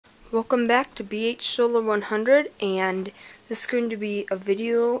Welcome back to BH Solar 100, and this is going to be a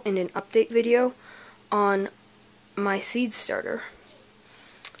video and an update video on my seed starter.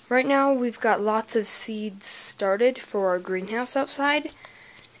 Right now we've got lots of seeds started for our greenhouse outside,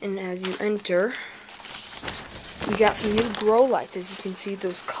 and as you enter we got some new grow lights. As you can see,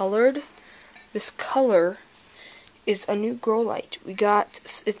 those colored, this color is a new grow light. We got,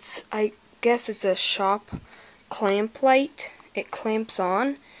 I guess it's a shop clamp light. It clamps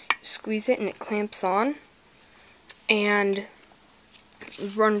on. Squeeze it and it clamps on, and you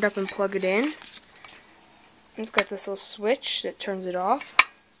run it up and plug it in. It's got this little switch that turns it off.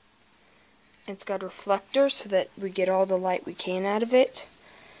 It's got a reflector so that we get all the light we can out of it.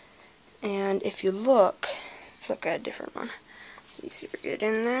 And if you look, let's look at a different one so you see if we get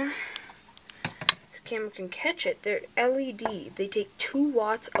in there. This camera can catch it. They're LED. They take 2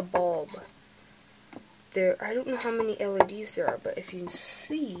 watts a bulb. I don't know how many LEDs there are, but if you can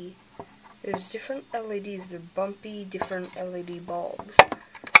see, there's different LEDs. They're bumpy, different LED bulbs.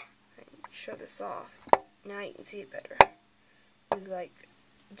 Shut this off. Now you can see it better. There's like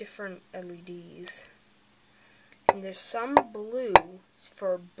different LEDs. And there's some blue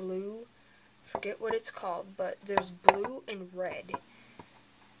for blue. Forget what it's called, but there's blue and red.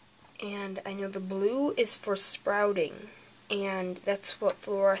 And I know the blue is for sprouting. And that's what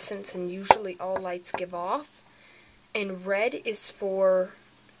fluorescence and usually all lights give off. And red is for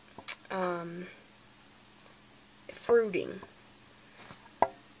fruiting.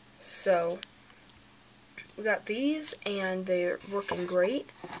 So we got these, and they're working great.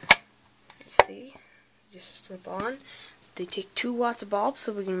 See, just flip on. They take 2 watts of bulbs,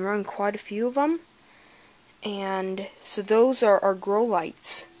 so we can run quite a few of them. And so those are our grow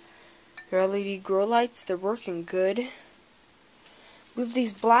lights. They're LED grow lights. They're working good. We have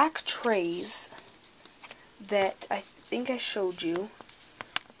these black trays that I think I showed you,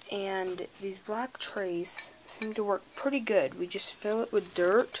 and these black trays seem to work pretty good. We just fill it with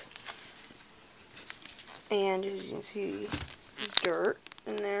dirt, and as you can see, dirt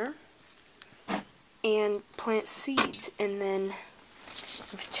in there, and plant seeds, and then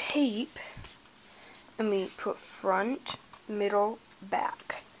with tape, and we put front, middle,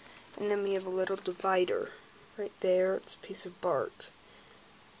 back, and then we have a little divider right there. It's a piece of bark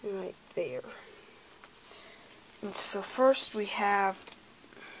right there. And so first we have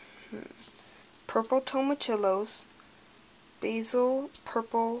purple tomatillos, basil,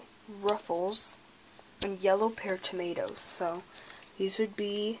 purple ruffles, and yellow pear tomatoes. So these would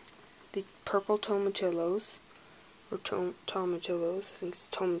be the purple tomatillos, or tomatillos. I think it's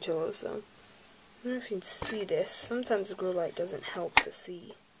tomatillos though. I don't know if you can see this. Sometimes the grow light doesn't help to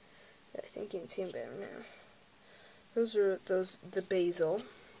see. I think you can see them better now. Those are the basil.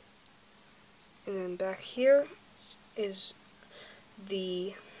 And then back here is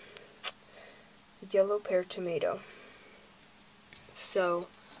the yellow pear tomato. So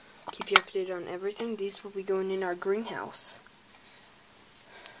keep you updated on everything. These will be going in our greenhouse.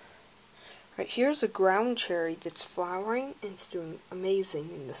 Right, here's a ground cherry that's flowering, and it's doing amazing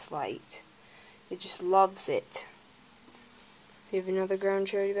in this light. It just loves it. We have another ground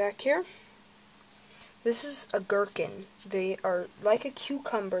cherry back here. This is a gherkin. They are like a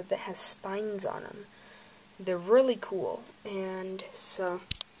cucumber that has spines on them. They're really cool. And so,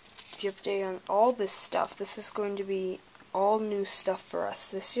 if you update on all this stuff, this is going to be all new stuff for us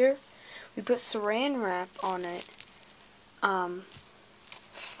this year. We put saran wrap on it to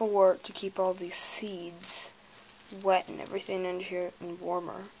keep all these seeds wet and everything under here and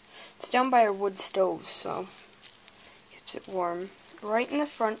warmer. It's down by our wood stove, so keeps it warm. Right in the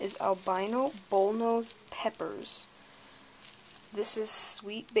front is albino bullnose peppers. This is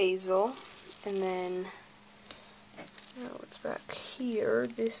sweet basil, and then what's back here?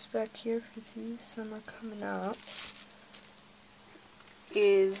 This back here, if you can see, some are coming up,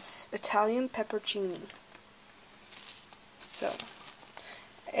 is Italian peppercini. So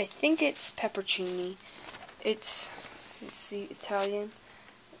I think it's peppercini. It's, let's see, Italian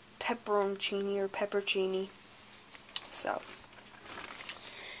pepperoncini or peppercini. So.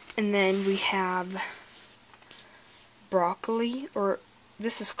 And then we have broccoli, or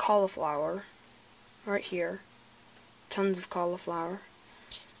this is cauliflower, right here. Tons of cauliflower.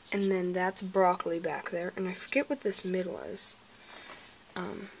 And then that's broccoli back there. And I forget what this middle is.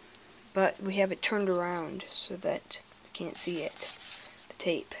 But we have it turned around so that you can't see it. The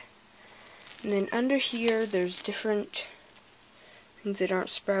tape. And then under here, there's different things that aren't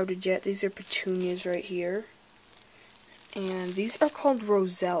sprouted yet. These are petunias right here. And these are called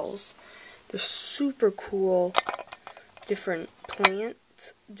roselles. They're super cool, different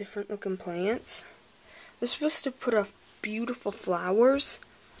plants, different looking plants. They're supposed to put off beautiful flowers,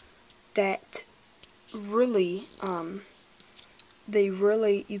 that really,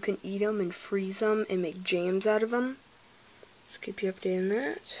 you can eat them and freeze them and make jams out of them. Let's keep you updated on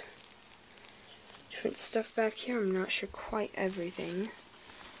that. Different stuff back here. I'm not sure quite everything.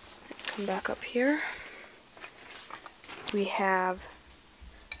 Come back up here. We have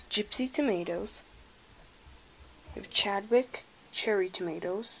Gypsy tomatoes. We have Chadwick cherry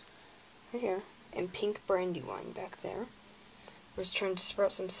tomatoes right here, and pink brandywine back there. We're just trying to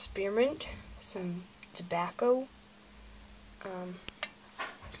sprout some spearmint, some tobacco.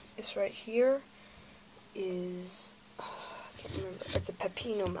 This right here is, I can't remember, it's a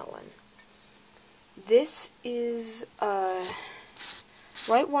pepino melon. This is a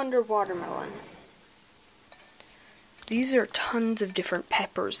White Wonder watermelon. These are tons of different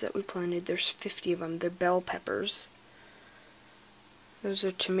peppers that we planted. There's 50 of them. They're bell peppers. Those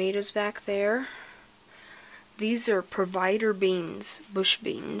are tomatoes back there. These are provider beans, bush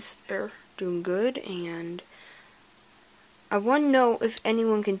beans. They're doing good, and I want to know if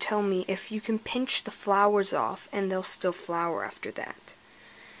anyone can tell me if you can pinch the flowers off and they'll still flower after that.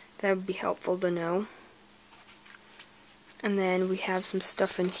 That would be helpful to know. And then we have some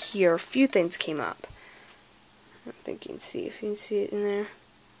stuff in here. A few things came up. I don't think you can see. If you can see it in there.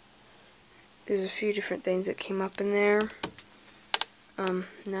 There's a few different things that came up in there.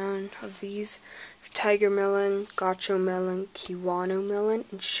 None of these. Tiger melon, gacho melon, kiwano melon,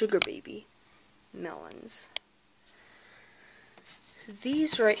 and sugar baby melons.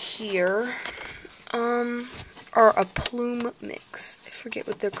 These right here are a plume mix. I forget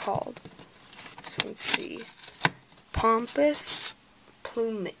what they're called. So you can see. Pompous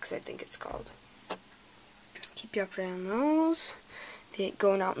plume mix, I think it's called. Keep you updated on those.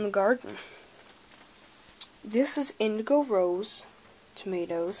 Going out in the garden. This is indigo rose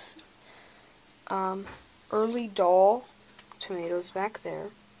tomatoes. Early doll tomatoes back there.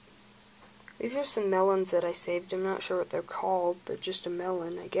 These are some melons that I saved. I'm not sure what they're called. They're just a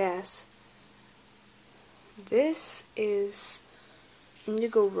melon, I guess. This is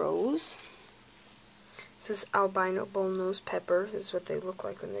indigo rose. This is albino bullnose pepper. This is what they look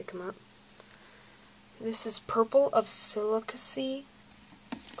like when they come up. This is purple of silicacy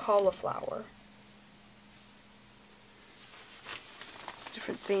cauliflower.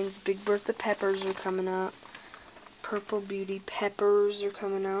 Different things. Big Bertha peppers are coming up. Purple beauty peppers are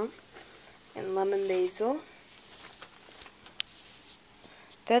coming out. And lemon basil.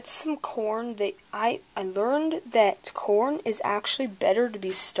 That's some corn. I learned that corn is actually better to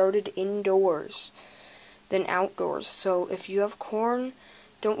be started indoors than outdoors. So if you have corn,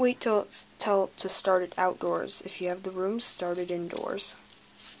 don't wait till to start it outdoors. If you have the room, start it indoors.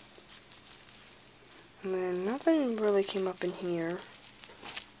 And then nothing really came up in here.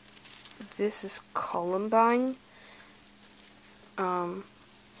 This is columbine,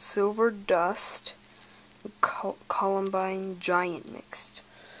 silver dust, columbine giant mixed.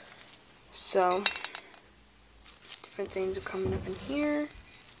 So different things are coming up in here.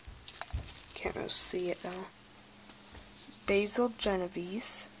 Can't really see it though. Basil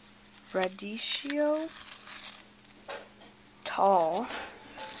Genovese, radicchio tall,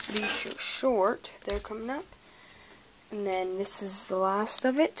 radicchio short, they're coming up. And then this is the last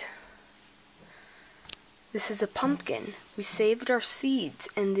of it. This is a pumpkin. We saved our seeds,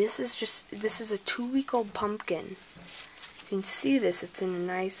 and this is a 2-week-old pumpkin. You can see this, it's in a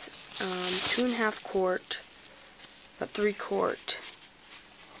nice 2.5 quart, about 3 quart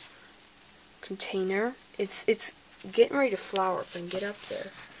container. It's getting ready to flower if I can get up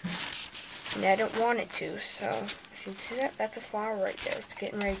there. And I don't want it to, so if you can see that, that's a flower right there. It's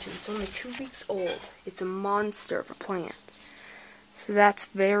getting ready to. It's only 2 weeks old. It's a monster of a plant. So that's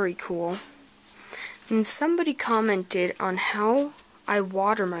very cool. And somebody commented on how I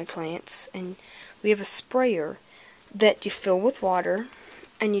water my plants, and we have a sprayer that you fill with water,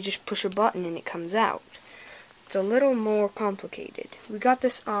 and you just push a button and it comes out. It's a little more complicated. We got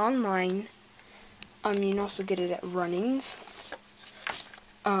this online. You can also get it at Runnings.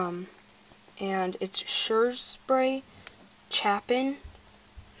 And it's Sure Spray Chapin.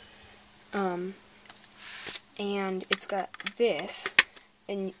 And it's got this.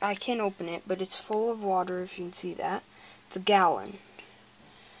 And I can't open it, but it's full of water, if you can see that. It's a gallon.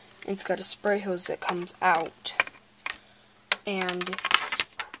 And it's got a spray hose that comes out. And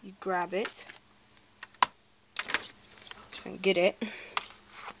you grab it. So I can get it.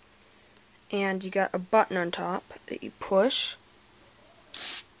 And you got a button on top that you push.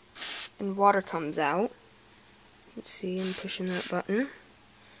 And water comes out. Let's see, I'm pushing that button.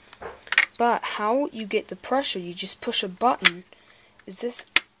 But how you get the pressure, you just push a button, is this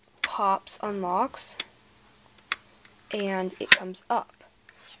pops, unlocks, and it comes up.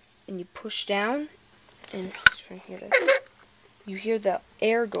 and you push down, and you hear the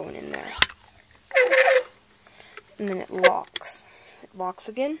air going in there. And then it locks. It locks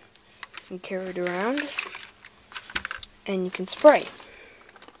again. You carry it around, and you can spray.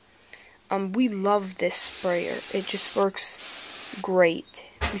 We love this sprayer. It just works great.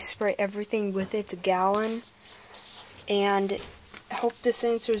 We spray everything with it. It's a gallon. And I hope this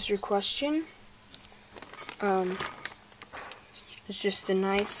answers your question. It's just a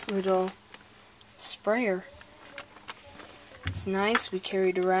nice little sprayer. It's nice. We carry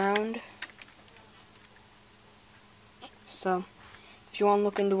it around. So, if you want to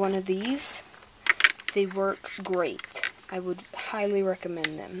look into one of these, they work great. I would highly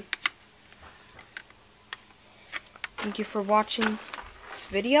recommend them. Thank you for watching this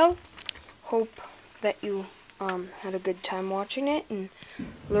video. Hope that you had a good time watching it and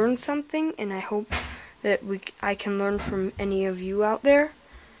learned something, and I hope that I can learn from any of you out there.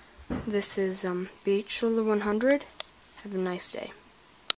 This is BH Solar 100. Have a nice day.